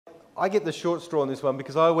I get the short straw on this one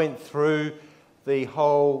because I went through the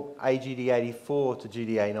whole GDA84 to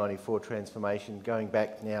GDA94 transformation going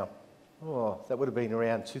back now, that would have been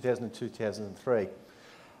around 2002, 2003.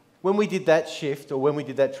 When we did that shift, or when we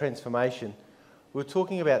did that transformation, we were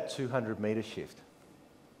talking about 200 metre shift.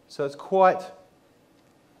 So it's quite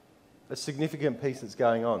a significant piece that's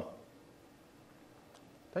going on.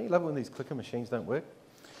 Don't you love it when these clicker machines don't work?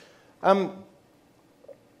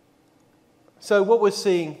 So what we're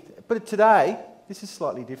seeing, but today, this is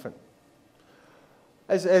slightly different.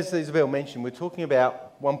 As Isabel mentioned, we're talking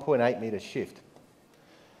about 1.8 metre shift.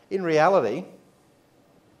 In reality,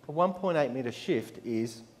 a 1.8 metre shift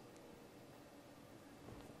is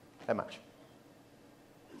how much?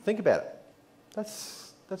 Think about it.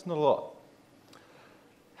 That's not a lot.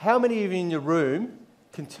 How many of you in your room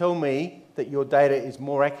can tell me that your data is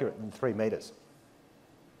more accurate than 3 metres?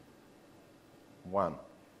 One.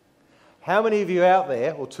 How many of you out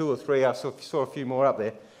there, or 2 or 3, I saw a few more up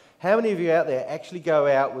there, how many of you out there actually go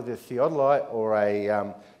out with a theodolite or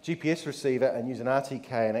a GPS receiver and use an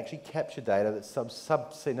RTK and actually capture data that's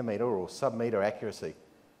sub-centimetre or sub-metre accuracy?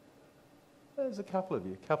 There's a couple of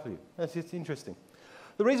you. That's just interesting.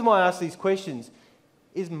 The reason why I ask these questions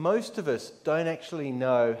is most of us don't actually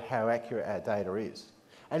know how accurate our data is.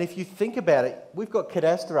 And if you think about it, we've got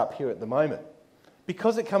cadastre up here at the moment.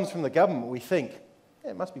 Because it comes from the government, we think,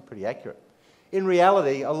 it must be pretty accurate. In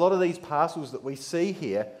reality, a lot of these parcels that we see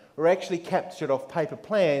here were actually captured off paper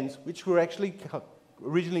plans, which were actually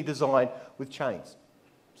originally designed with chains.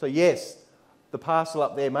 So yes, the parcel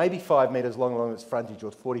up there may be 5 metres long along its frontage or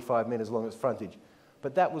 45 metres along its frontage,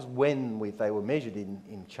 but that was when they were measured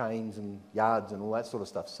in chains and yards and all that sort of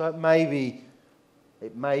stuff. So it may be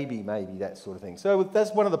that sort of thing. So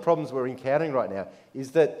that's one of the problems we're encountering right now, is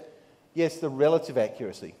that, yes, the relative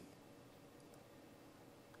accuracy.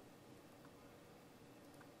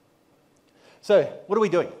 So what are we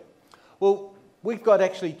doing? Well, we've got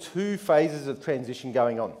actually 2 phases of transition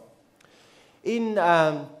going on. In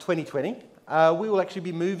 2020, we will actually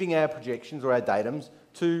be moving our projections or our datums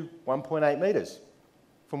to 1.8 metres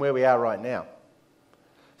from where we are right now.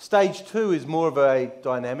 Stage 2 is more of a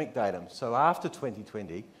dynamic datum. So after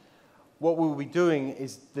 2020, what we'll be doing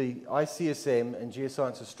is the ICSM and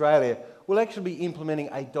Geoscience Australia will actually be implementing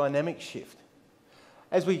a dynamic shift.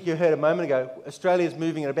 As you heard a moment ago, Australia is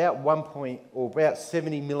moving at about about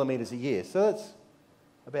 70 millimetres a year. So that's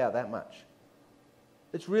about that much.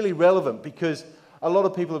 It's really relevant because a lot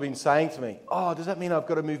of people have been saying to me, does that mean I've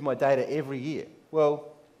got to move my data every year?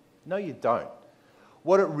 Well, no, you don't.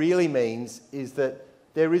 What it really means is that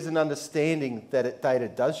there is an understanding that data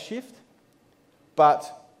does shift,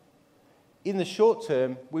 but in the short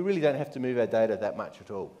term, we really don't have to move our data that much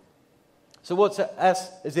at all. So what's us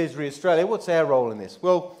as Esri Australia, what's our role in this?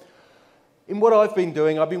 Well, in what I've been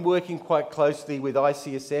doing, I've been working quite closely with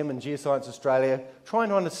ICSM and Geoscience Australia, trying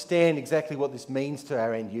to understand exactly what this means to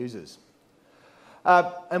our end users.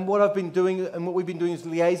 And what I've been doing, and what we've been doing, is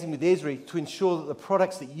liaising with Esri to ensure that the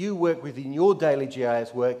products that you work with in your daily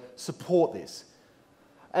GIS work support this.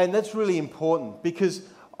 And that's really important because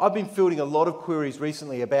I've been fielding a lot of queries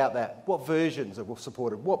recently about that. What versions are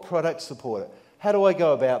supported? What products support it? How do I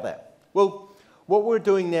go about that? Well, what we're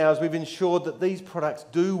doing now is we've ensured that these products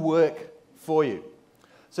do work for you.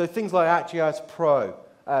 So things like ArcGIS Pro,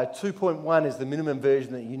 2.1 is the minimum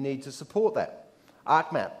version that you need to support that.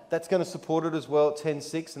 ArcMap, that's going to support it as well at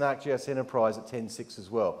 10.6, and ArcGIS Enterprise at 10.6 as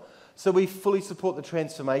well. So we fully support the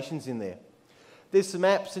transformations in there. There's some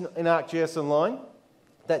apps in ArcGIS Online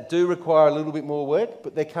that do require a little bit more work,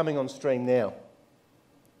 but they're coming on stream now.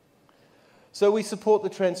 So we support the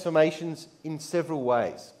transformations in several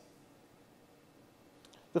ways.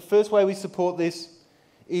 The first way we support this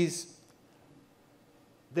is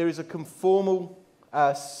there is a conformal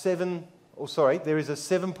there is a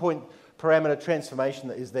 7-point parameter transformation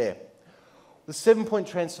that is there. The 7-point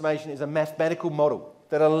transformation is a mathematical model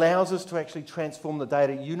that allows us to actually transform the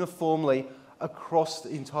data uniformly across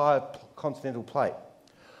the entire continental plate.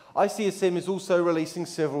 ICSM is also releasing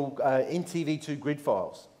several NTV2 grid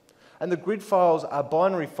files. And the grid files are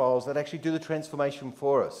binary files that actually do the transformation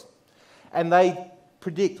for us. And they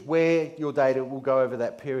predict where your data will go over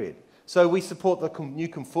that period. So we support the new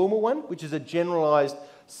conformal one, which is a generalised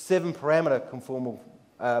 7-parameter conformal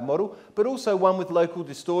model, but also one with local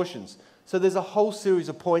distortions. So there's a whole series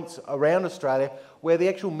of points around Australia where the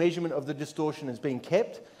actual measurement of the distortion has been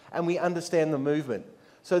kept, and we understand the movement.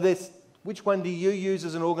 So which one do you use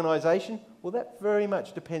as an organisation? Well, that very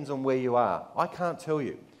much depends on where you are. I can't tell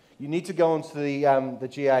you. You need to go onto the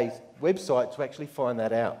GA website to actually find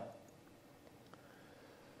that out.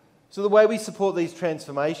 So the way we support these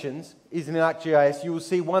transformations is in ArcGIS, you will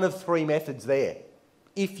see one of three methods there,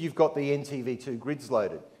 if you've got the NTV2 grids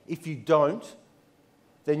loaded. If you don't,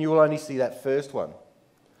 then you will only see that first one.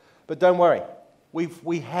 But don't worry,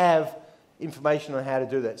 we have information on how to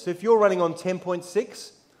do that. So if you're running on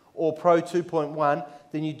 10.6 or Pro 2.1,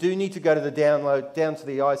 then you do need to go to the download, down to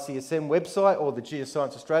the ICSM website or the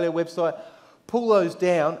Geoscience Australia website, pull those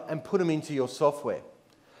down and put them into your software.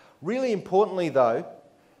 Really importantly though,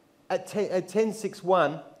 at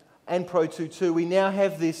 10.6.1 and Pro 2.2, we now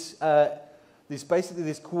have this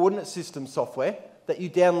coordinate system software that you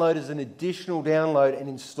download as an additional download and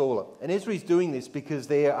install it. And Esri is doing this because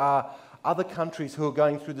there are other countries who are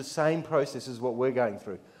going through the same process as what we're going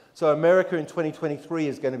through. So America in 2023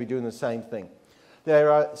 is going to be doing the same thing.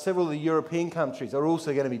 There are several of the European countries are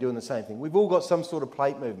also going to be doing the same thing. We've all got some sort of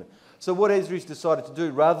plate movement. So what Esri's decided to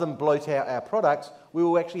do, rather than bloat out our products, we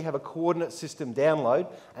will actually have a coordinate system download,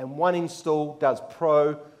 and one install does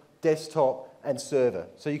Pro, Desktop, and Server.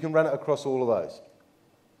 So you can run it across all of those.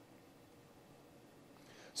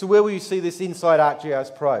 So where will you see this inside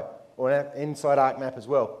ArcGIS Pro, or inside ArcMap as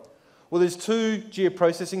well? Well, there's two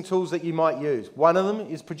geoprocessing tools that you might use. One of them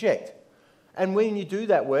is Project. And when you do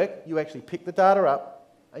that work, you actually pick the data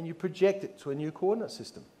up and you project it to a new coordinate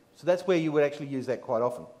system. So that's where you would actually use that quite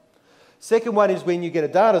often. Second one is when you get a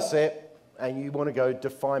data set and you want to go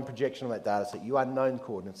define projection on that data set, your unknown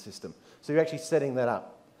coordinate system. So you're actually setting that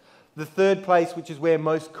up. The third place, which is where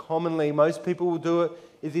most commonly most people will do it,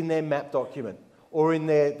 is in their map document or in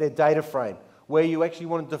their data frame, where you actually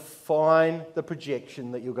want to define the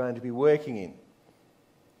projection that you're going to be working in.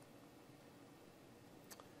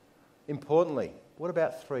 Importantly, what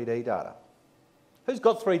about 3D data? Who's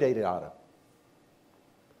got 3D data?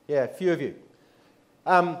 Yeah, a few of you.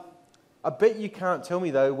 I bet you can't tell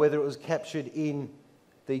me though whether it was captured in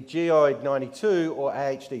the GDA2020 or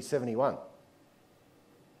AHD71.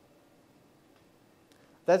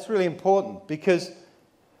 That's really important because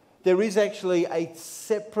there is actually a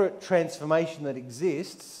separate transformation that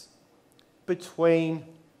exists between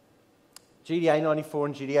GDA94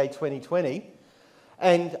 and GDA2020,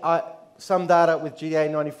 and some data with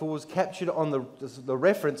GDA94 was captured on the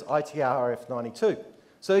reference ITRF92.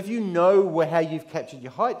 So if you know how you've captured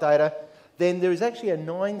your height data, then there is actually a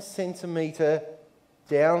 9 centimetre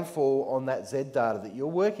downfall on that Z data that you're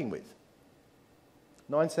working with.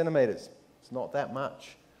 9 centimetres. It's not that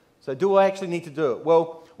much. So do I actually need to do it?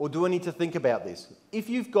 Well, or do I need to think about this? If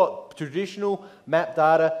you've got traditional map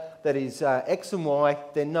data that is X and Y,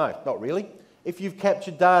 then no, not really. If you've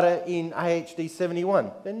captured data in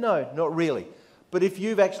AHD71, then no, not really. But if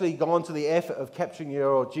you've actually gone to the effort of capturing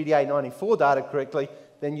your GDA94 data correctly,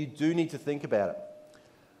 then you do need to think about it.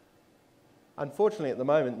 Unfortunately, at the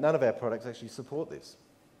moment, none of our products actually support this.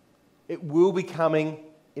 It will be coming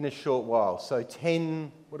in a short while. So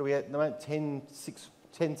 10, what are we at the moment?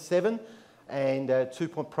 10.7 and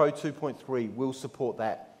Pro 2.3 will support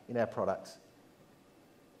that in our products.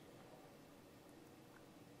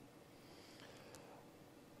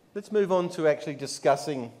 Let's move on to actually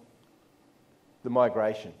discussing the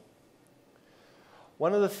migration.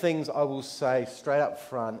 One of the things I will say straight up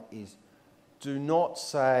front is do not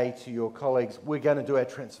say to your colleagues, we're going to do our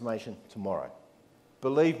transformation tomorrow.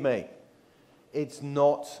 Believe me, it's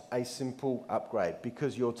not a simple upgrade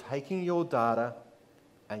because you're taking your data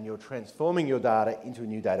and you're transforming your data into a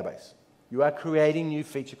new database. You are creating new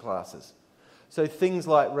feature classes. So things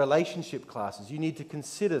like relationship classes, you need to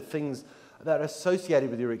consider things that are associated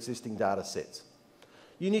with your existing data sets.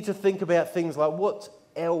 You need to think about things like what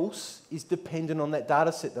else is dependent on that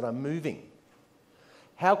data set that I'm moving.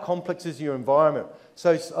 How complex is your environment?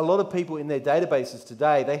 So a lot of people in their databases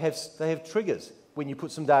today, they have triggers. When you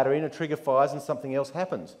put some data in, a trigger fires and something else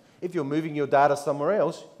happens. If you're moving your data somewhere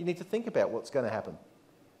else, you need to think about what's going to happen.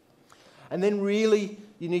 And then really,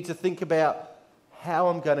 you need to think about how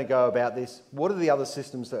I'm going to go about this. What are the other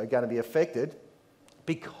systems that are going to be affected?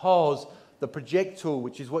 Because the project tool,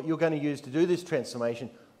 which is what you're going to use to do this transformation,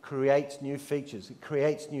 creates new features. It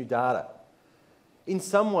creates new data. In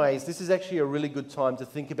some ways, this is actually a really good time to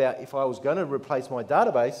think about if I was going to replace my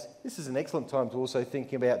database, this is an excellent time to also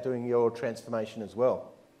think about doing your transformation as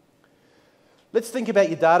well. Let's think about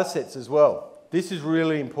your data sets as well. This is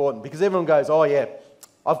really important because everyone goes, oh yeah,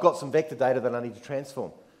 I've got some vector data that I need to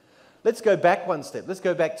transform. Let's go back one step. Let's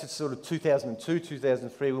go back to sort of 2002,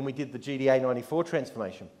 2003 when we did the GDA94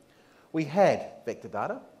 transformation. We had vector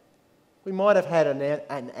data. We might have had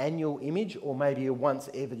an annual image or maybe a once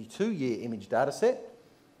every 2-year image data set,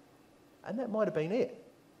 and that might have been it.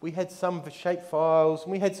 We had some shape files,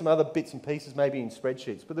 and we had some other bits and pieces maybe in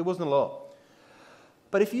spreadsheets, but there wasn't a lot.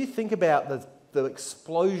 But if you think about the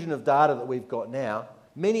explosion of data that we've got now,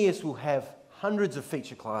 many of us will have hundreds of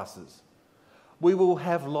feature classes. We will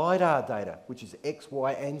have LiDAR data, which is X,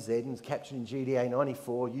 Y, and Z, and is captured in GDA94,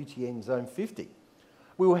 UTN Zone 50.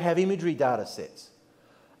 We will have imagery data sets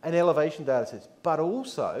and elevation data sets, but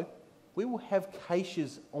also we will have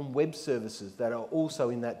caches on web services that are also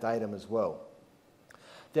in that datum as well.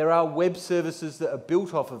 There are web services that are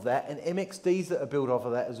built off of that and MXDs that are built off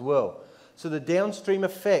of that as well. So the downstream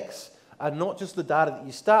effects are not just the data that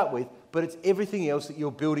you start with, but it's everything else that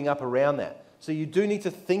you're building up around that. So you do need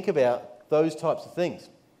to think about those types of things.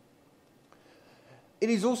 It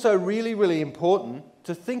is also really, really important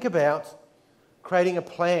to think about creating a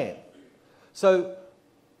plan. So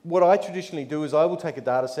what I traditionally do is I will take a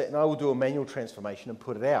data set and I will do a manual transformation and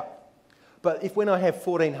put it out. But if when I have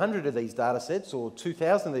 1,400 of these data sets or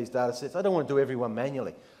 2,000 of these data sets, I don't want to do every one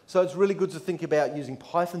manually. So it's really good to think about using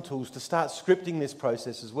Python tools to start scripting this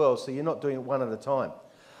process as well, so you're not doing it one at a time.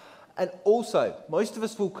 And also, most of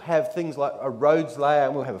us will have things like a roads layer,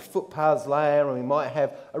 and we'll have a footpaths layer, and we might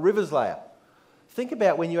have a rivers layer. Think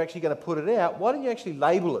about when you're actually going to put it out, why don't you actually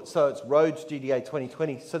label it so it's roads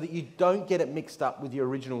GDA2020 so that you don't get it mixed up with your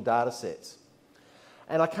original data sets.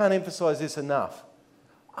 And I can't emphasize this enough.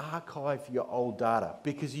 Archive your old data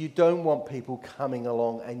because you don't want people coming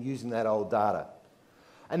along and using that old data.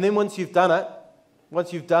 And then once you've done it,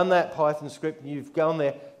 once you've done that Python script and you've gone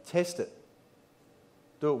there, test it.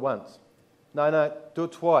 Do it once. No, do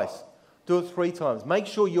it twice. Do it 3 times. Make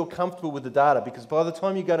sure you're comfortable with the data because by the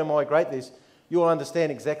time you go to migrate this, you'll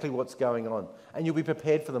understand exactly what's going on and you'll be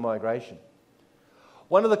prepared for the migration.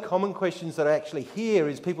 One of the common questions that I actually hear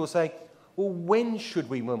is people say, well, when should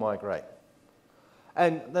we migrate?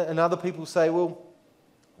 And other people say, well,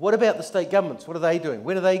 what about the state governments? What are they doing?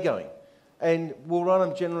 When are they going? And what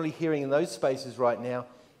I'm generally hearing in those spaces right now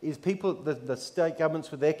is people, the state governments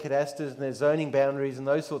with their cadasters and their zoning boundaries and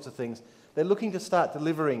those sorts of things, they're looking to start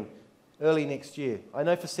delivering early next year. I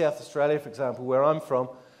know for South Australia, for example, where I'm from,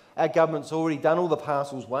 our government's already done all the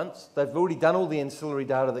parcels once. They've already done all the ancillary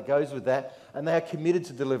data that goes with that, and they are committed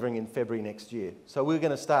to delivering in February next year. So we're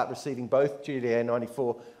going to start receiving both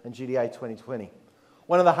GDA94 and GDA2020.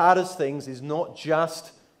 One of the hardest things is not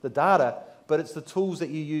just the data, but it's the tools that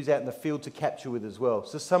you use out in the field to capture with as well.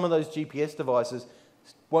 So some of those GPS devices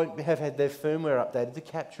won't have had their firmware updated to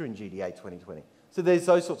capture in GDA2020. So there's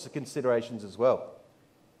those sorts of considerations as well.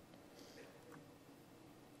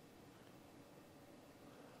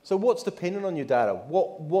 So what's dependent on your data?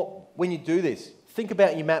 When you do this, think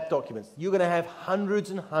about your map documents. You're going to have hundreds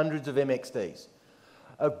and hundreds of MXDs.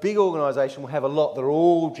 A big organisation will have a lot that are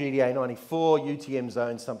all GDA94, UTM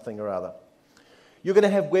zone, something or other. You're going to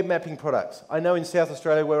have web mapping products. I know in South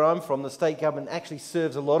Australia, where I'm from, the state government actually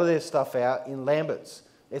serves a lot of their stuff out in Lamberts,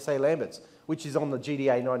 SA Lamberts, which is on the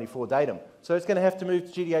GDA94 datum. So it's going to have to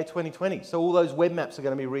move to GDA2020. So all those web maps are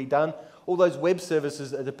going to be redone. All those web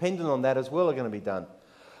services that are dependent on that as well are going to be done.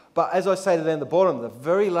 But as I say down the bottom, the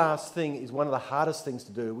very last thing is one of the hardest things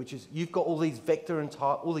to do, which is you've got all these vector and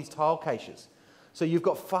all these tile caches. So you've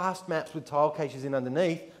got fast maps with tile caches in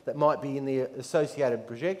underneath that might be in the associated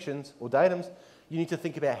projections or datums. You need to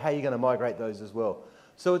think about how you're going to migrate those as well.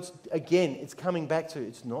 So it's, again, it's coming back to,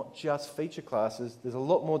 it's not just feature classes. There's a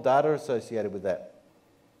lot more data associated with that.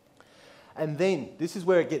 And then, this is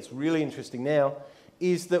where it gets really interesting now,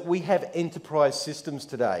 is that we have enterprise systems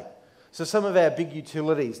today. So some of our big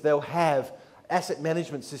utilities, they'll have asset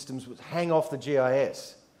management systems which hang off the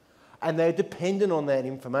GIS. And they're dependent on that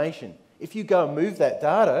information. If you go and move that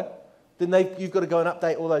data, then you've got to go and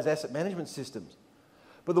update all those asset management systems.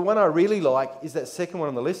 But the one I really like is that second one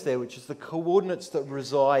on the list there, which is the coordinates that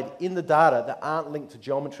reside in the data that aren't linked to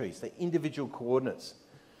geometries, the individual coordinates.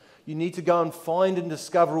 You need to go and find and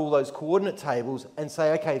discover all those coordinate tables and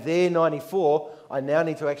say, okay, they're 94. I now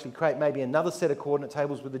need to actually create maybe another set of coordinate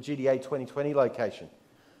tables with the GDA2020 location.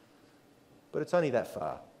 But it's only that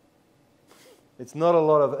far. It's not a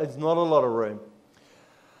lot of room.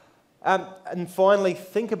 And finally,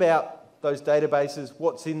 think about those databases,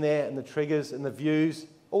 what's in there, and the triggers and the views,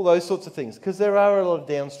 all those sorts of things, because there are a lot of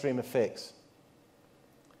downstream effects.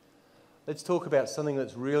 Let's talk about something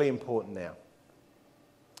that's really important now.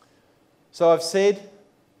 So I've said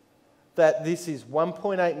that this is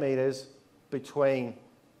 1.8 metres between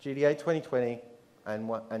GDA2020 and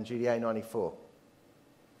GDA94.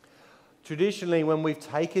 Traditionally, when we've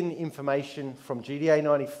taken information from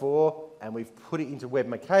GDA94 and we've put it into Web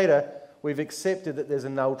Mercator, we've accepted that there's a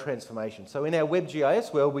null transformation. So in our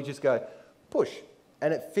WebGIS world, we just go push,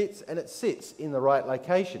 and it fits and it sits in the right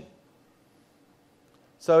location.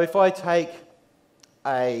 So if I take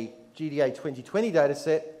a GDA2020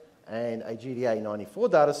 dataset and a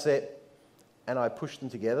GDA94 dataset, and I push them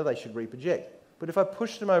together, they should reproject. But if I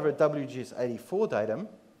push them over a WGS84 datum,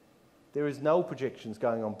 there is null projections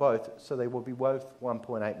going on both, so they will be both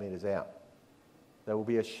 1.8 metres out. There will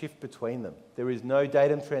be a shift between them. There is no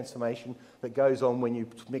datum transformation that goes on when you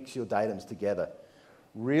mix your datums together.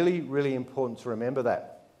 Really, really important to remember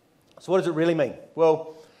that. So what does it really mean?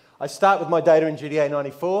 Well, I start with my data in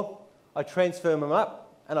GDA94, I transfer them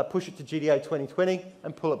up, and I push it to GDA2020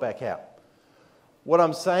 and pull it back out. What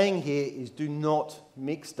I'm saying here is do not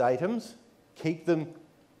mix datums, keep them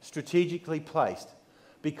strategically placed.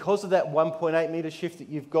 Because of that 1.8 metre shift that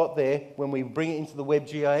you've got there, when we bring it into the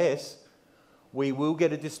WebGIS, we will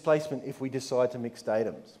get a displacement if we decide to mix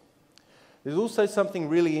datums. There's also something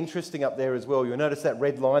really interesting up there as well. You'll notice that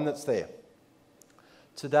red line that's there.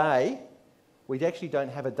 Today, we actually don't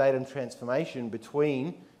have a datum transformation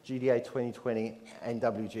between GDA2020 and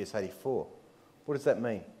WGS84. What does that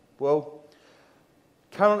mean? Well,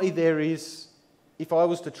 currently there is, if I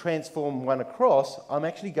was to transform one across, I'm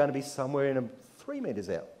actually going to be somewhere in 3 metres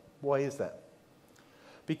out. Why is that?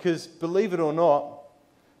 Because, believe it or not,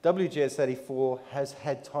 WGS84 has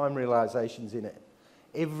had time realisations in it.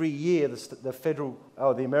 Every year,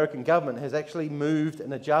 the American government has actually moved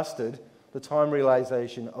and adjusted the time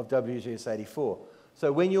realisation of WGS84.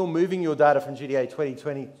 So when you're moving your data from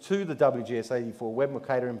GDA2020 to the WGS84 Web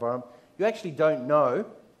Mercator environment, you actually don't know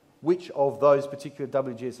which of those particular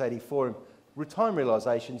WGS84 time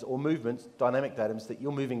realisations or movements, dynamic datums, that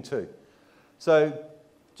you're moving to. So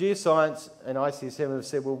Geoscience and ICSM have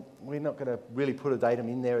said, well, we're not going to really put a datum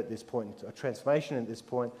in there at this point, a transformation at this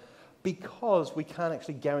point, because we can't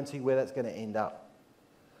actually guarantee where that's going to end up.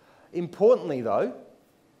 Importantly, though,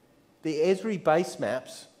 the Esri base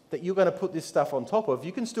maps that you're going to put this stuff on top of,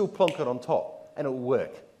 you can still plonk it on top and it will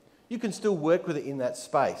work. You can still work with it in that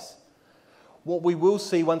space. What we will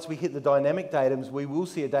see once we hit the dynamic datums, we will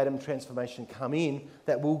see a datum transformation come in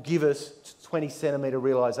that will give us 20 centimetre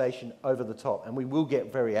realisation over the top, and we will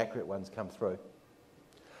get very accurate ones come through.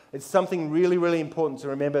 It's something really, really important to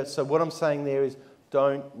remember. So what I'm saying there is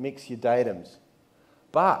don't mix your datums.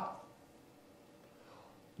 But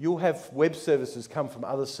you'll have web services come from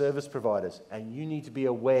other service providers, and you need to be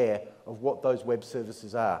aware of what those web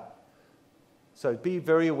services are. So be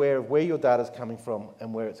very aware of where your data is coming from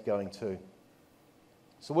and where it's going to.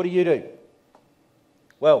 So what do?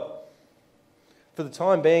 Well, for the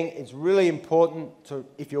time being, it's really important to,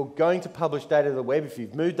 if you're going to publish data to the web, if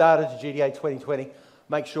you've moved data to GDA2020,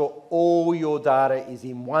 make sure all your data is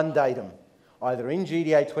in one datum, either in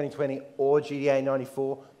GDA2020 or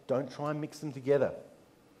GDA94. Don't try and mix them together.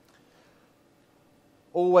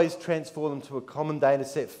 Always transfer them to a common data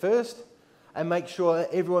set first, and make sure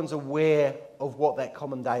that everyone's aware of what that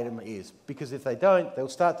common datum is. Because if they don't, they'll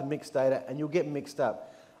start to mix data and you'll get mixed up.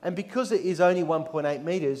 And because it is only 1.8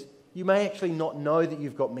 metres, you may actually not know that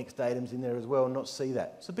you've got mixed datums in there as well and not see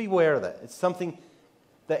that. So be aware of that. It's something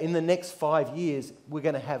that in the next 5 years, we're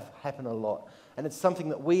going to have happen a lot. And it's something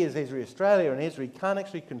that we as Esri Australia and Esri can't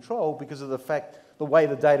actually control because of the fact, the way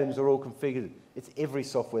the datums are all configured. It's every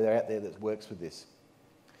software out there that works with this.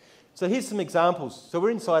 So here's some examples. So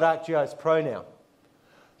we're inside ArcGIS Pro now.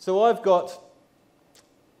 So I've got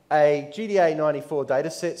a GDA94 data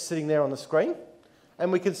set sitting there on the screen,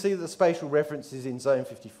 and we can see that the spatial reference is in Zone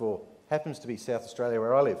 54. Happens to be South Australia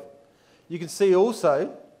where I live. You can see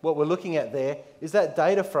also what we're looking at there is that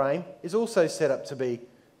data frame is also set up to be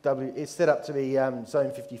Zone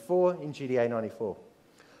 54 in GDA94.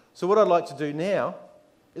 So what I'd like to do now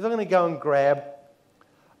is I'm going to go and grab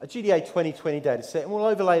a GDA2020 data set, and we'll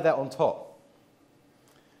overlay that on top.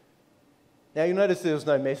 Now you'll notice there's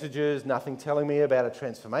no messages, nothing telling me about a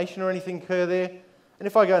transformation or anything occur there. And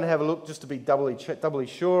if I go and have a look just to be doubly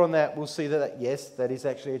sure on that, we'll see that, yes, that is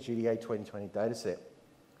actually a GDA2020 data set.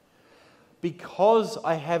 Because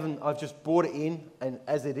I've just brought it in and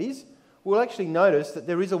as it is, we'll actually notice that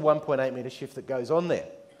there is a 1.8 metre shift that goes on there.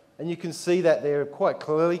 And you can see that there quite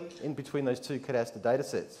clearly in between those two cadastre data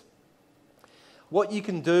sets. What you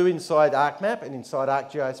can do inside ArcMap and inside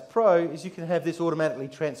ArcGIS Pro is you can have this automatically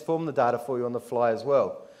transform the data for you on the fly as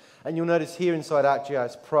well. And you'll notice here inside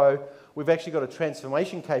ArcGIS Pro, we've actually got a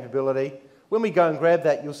transformation capability. When we go and grab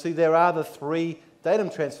that, you'll see there are the 3 datum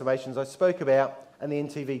transformations I spoke about and the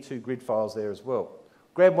NTV2 grid files there as well.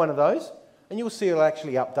 Grab one of those and you'll see it'll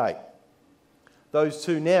actually update. Those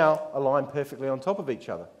two now align perfectly on top of each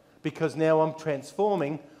other because now I'm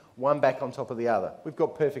transforming one back on top of the other. We've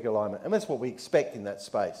got perfect alignment, and that's what we expect in that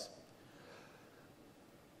space.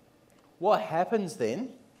 What happens then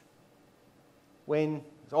when,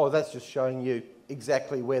 that's just showing you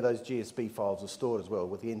exactly where those GSB files are stored as well,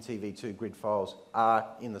 what the NTV2 grid files are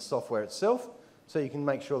in the software itself. So you can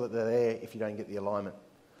make sure that they're there if you don't get the alignment.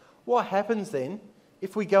 What happens then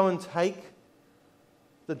if we go and take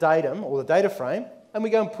the datum or the data frame and we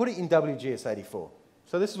go and put it in WGS84?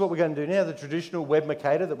 So this is what we're going to do now, the traditional web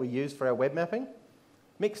Mercator that we use for our web mapping.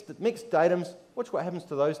 Mixed datums, watch what happens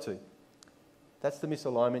to those two. That's the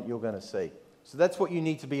misalignment you're going to see. So that's what you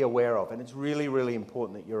need to be aware of, and it's really, really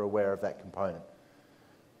important that you're aware of that component.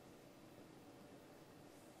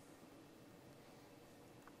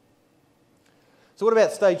 So what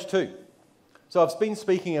about stage 2? So I've been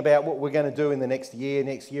speaking about what we're going to do in the next year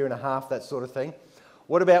and a half, that sort of thing.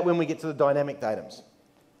 What about when we get to the dynamic datums?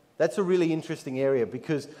 That's a really interesting area,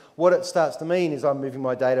 because what it starts to mean is I'm moving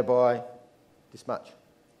my data by this much.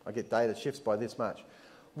 I get data shifts by this much.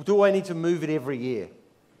 Do I need to move it every year?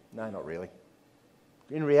 No, not really.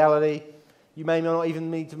 In reality, you may not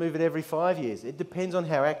even need to move it every 5 years. It depends on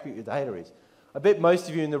how accurate your data is. I bet most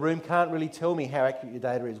of you in the room can't really tell me how accurate your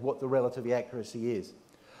data is, what the relative accuracy is.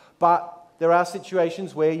 But there are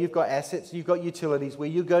situations where you've got assets, you've got utilities, where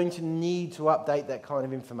you're going to need to update that kind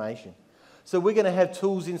of information. So we're going to have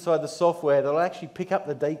tools inside the software that will actually pick up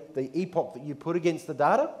the epoch that you put against the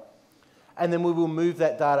data, and then we will move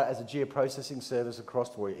that data as a geoprocessing service across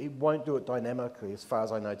for you. It won't do it dynamically as far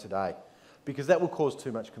as I know today, because that will cause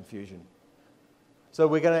too much confusion. So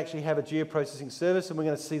we're going to actually have a geoprocessing service, and we're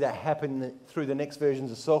going to see that happen through the next versions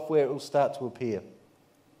of software. It will start to appear.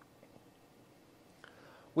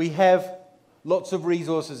 We have lots of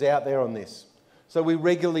resources out there on this. So we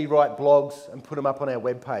regularly write blogs and put them up on our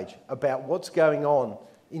webpage about what's going on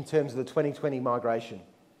in terms of the 2020 migration.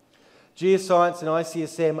 Geoscience and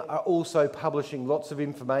ICSM are also publishing lots of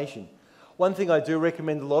information. One thing I do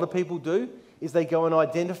recommend a lot of people do is they go and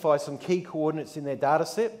identify some key coordinates in their data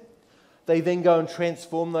set. They then go and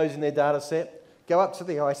transform those in their data set, go up to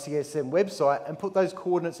the ICSM website and put those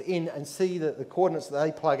coordinates in and see that the coordinates that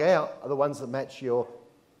they plug out are the ones that match your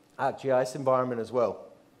ArcGIS environment as well.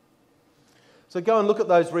 So go and look at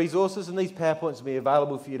those resources, and these PowerPoints will be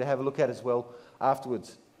available for you to have a look at as well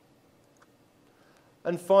afterwards.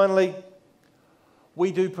 And finally,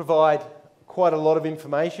 we do provide quite a lot of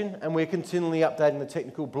information, and we're continually updating the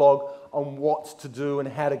technical blog on what to do and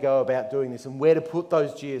how to go about doing this, and where to put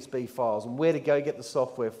those GSB files, and where to go get the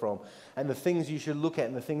software from, and the things you should look at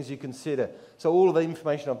and the things you consider. So all of the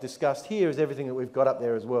information I've discussed here is everything that we've got up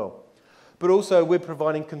there as well. But also we're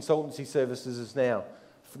providing consultancy services now.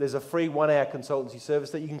 There's a free 1-hour consultancy service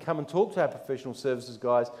that you can come and talk to our professional services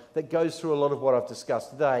guys that goes through a lot of what I've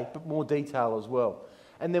discussed today, but more detail as well.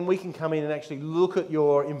 And then we can come in and actually look at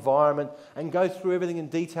your environment and go through everything in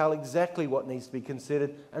detail, exactly what needs to be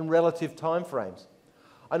considered and relative timeframes.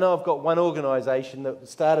 I know I've got one organisation that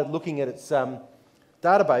started looking at its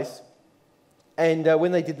database, and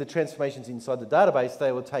when they did the transformations inside the database,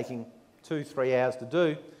 they were taking 2-3 hours to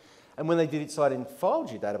do. And when they did it inside in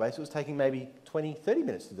FileGeo database, it was taking maybe 20-30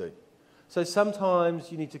 minutes to do. So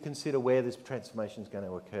sometimes you need to consider where this transformation is going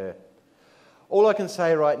to occur. All I can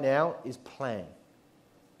say right now is plan.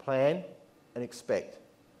 Plan and expect.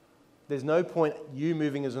 There's no point you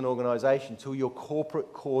moving as an organisation till your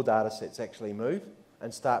corporate core data sets actually move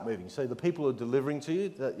and start moving. So the people who are delivering to you,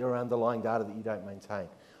 that your underlying data that you don't maintain.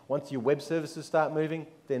 Once your web services start moving,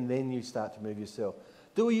 then you start to move yourself.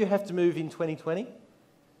 Do you have to move in 2020?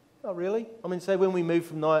 Not really. I mean, say when we moved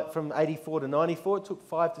from 84 to 94, it took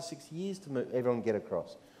 5 to 6 years to move, everyone get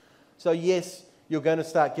across. So yes, you're going to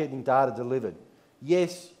start getting data delivered.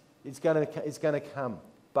 Yes, it's going to come.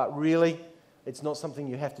 But really, it's not something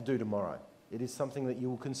you have to do tomorrow. It is something that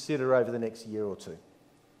you will consider over the next year or two.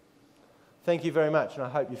 Thank you very much, and I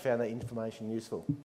hope you found that information useful.